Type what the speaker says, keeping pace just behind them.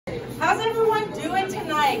How's everyone doing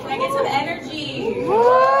tonight? Can I get some energy?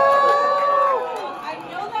 I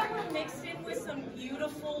know that we're mixed in with some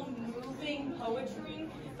beautiful, moving poetry,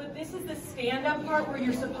 but this is the stand-up part where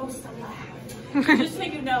you're supposed to laugh. Just so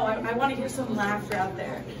you know, I want to hear some laughter out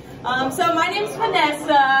there. So my name's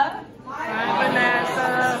Vanessa. Hi,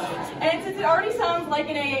 Vanessa. And since it already sounds like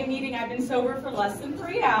an AA meeting, I've been sober for less than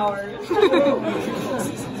 3 hours.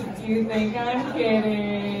 You think I'm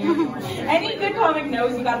kidding? Any good comic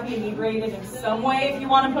knows you gotta be inebriated in some way if you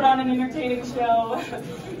want to put on an entertaining show.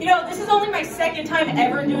 You know, this is only my second time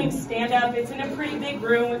ever doing stand-up. It's in a pretty big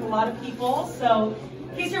room with a lot of people, so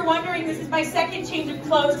in case you're wondering, this is my second change of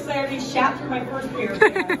clothes because I already shat through my first pair of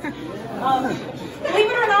pants.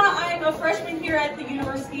 Believe it or not, I'm a freshman here at the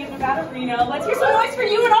University of Nevada, Reno. Let's hear some noise for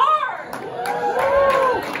UNR!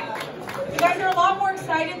 You guys are a lot more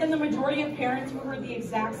excited than the majority of parents who heard the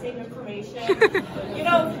exact same information. You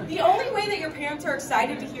know, the only way that your parents are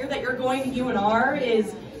excited to hear that you're going to UNR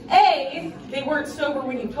is A, they weren't sober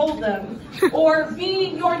when you told them, or B,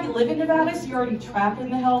 you already live in Nevada, so you're already trapped in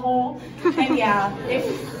the hellhole. And yeah,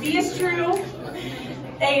 if B is true,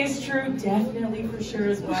 A is true, definitely for sure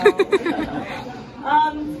as well.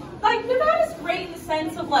 Like, Nevada's great in the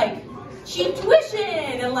sense of, like, cheap tuition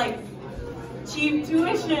and, like, cheap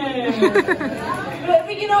tuition.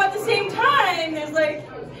 But, you know, at the same time, there's, like,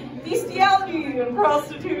 bestiality and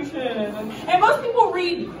prostitution. And most people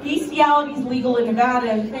read bestiality is legal in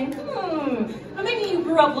Nevada and think, but maybe you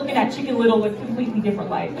grew up looking at Chicken Little with completely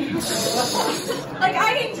different light. Like,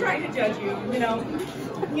 I ain't trying to judge you, you know.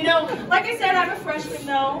 You know, like I said, I'm a freshman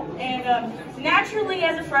though, and naturally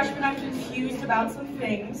as a freshman I'm confused about some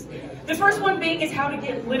things. The first one being is how to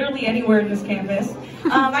get literally anywhere in this campus.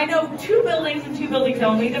 I know 2 buildings and 2 buildings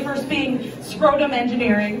only, the first being scrotum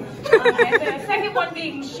engineering, and the second one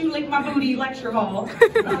being shoe lick my booty lecture hall.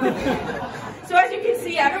 So as you can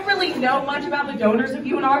see, I don't really know much about the donors of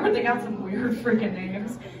UNR, but they got some weird freaking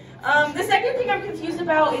names. The second thing I'm confused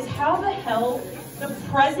about is how the hell the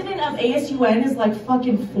president of ASUN is like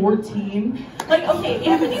fucking 14. Like, okay,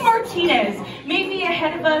 Anthony Martinez may be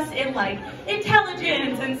ahead of us in like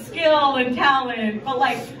intelligence and skill and talent, but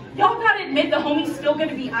like, y'all gotta admit the homie's still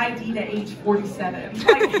gonna be ID'd at age 47.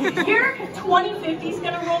 Like, here, 2050's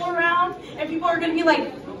gonna roll around and people are gonna be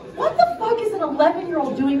like, what the fuck is an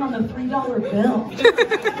 11-year-old doing on the $3 bill?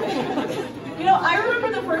 You know, I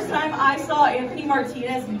remember the first time I saw Anthony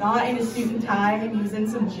Martinez not in a suit and tie and he was in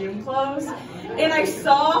some gym clothes. And I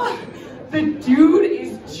saw the dude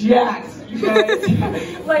is jacked, you guys.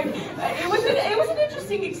 Like, it was an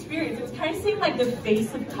interesting experience. It was kind of seeing like the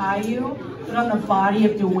face of Caillou, but on the body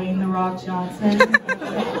of Dwayne "The Rock" Johnson.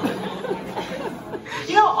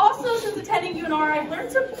 You know, also since attending UNR, I've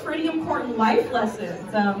learned some pretty important life lessons.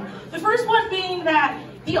 The first one being that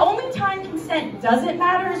the only time consent doesn't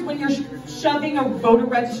matter is when you're shoving a voter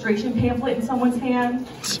registration pamphlet in someone's hand.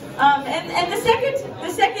 And the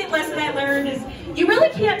second lesson I learned is you really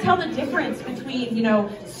can't tell the difference between, you know,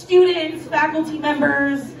 students, faculty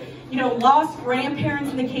members, you know, lost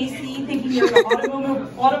grandparents in the KC thinking you're an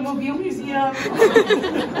automobile museum.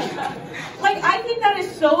 Like, I think that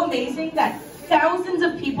is so amazing that thousands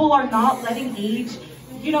of people are not letting age,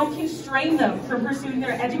 you know, constrain them from pursuing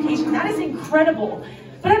their education. That is incredible.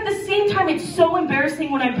 But at the same time, it's so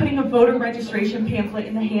embarrassing when I'm putting a voter registration pamphlet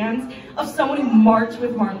in the hands of someone who marched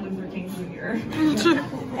with Martin Luther King Jr.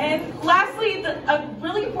 And lastly, a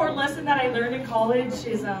really important lesson that I learned in college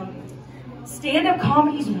is stand-up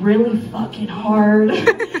comedy is really fucking hard.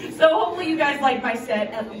 So hopefully you guys like my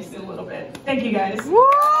set at least a little bit. Thank you guys.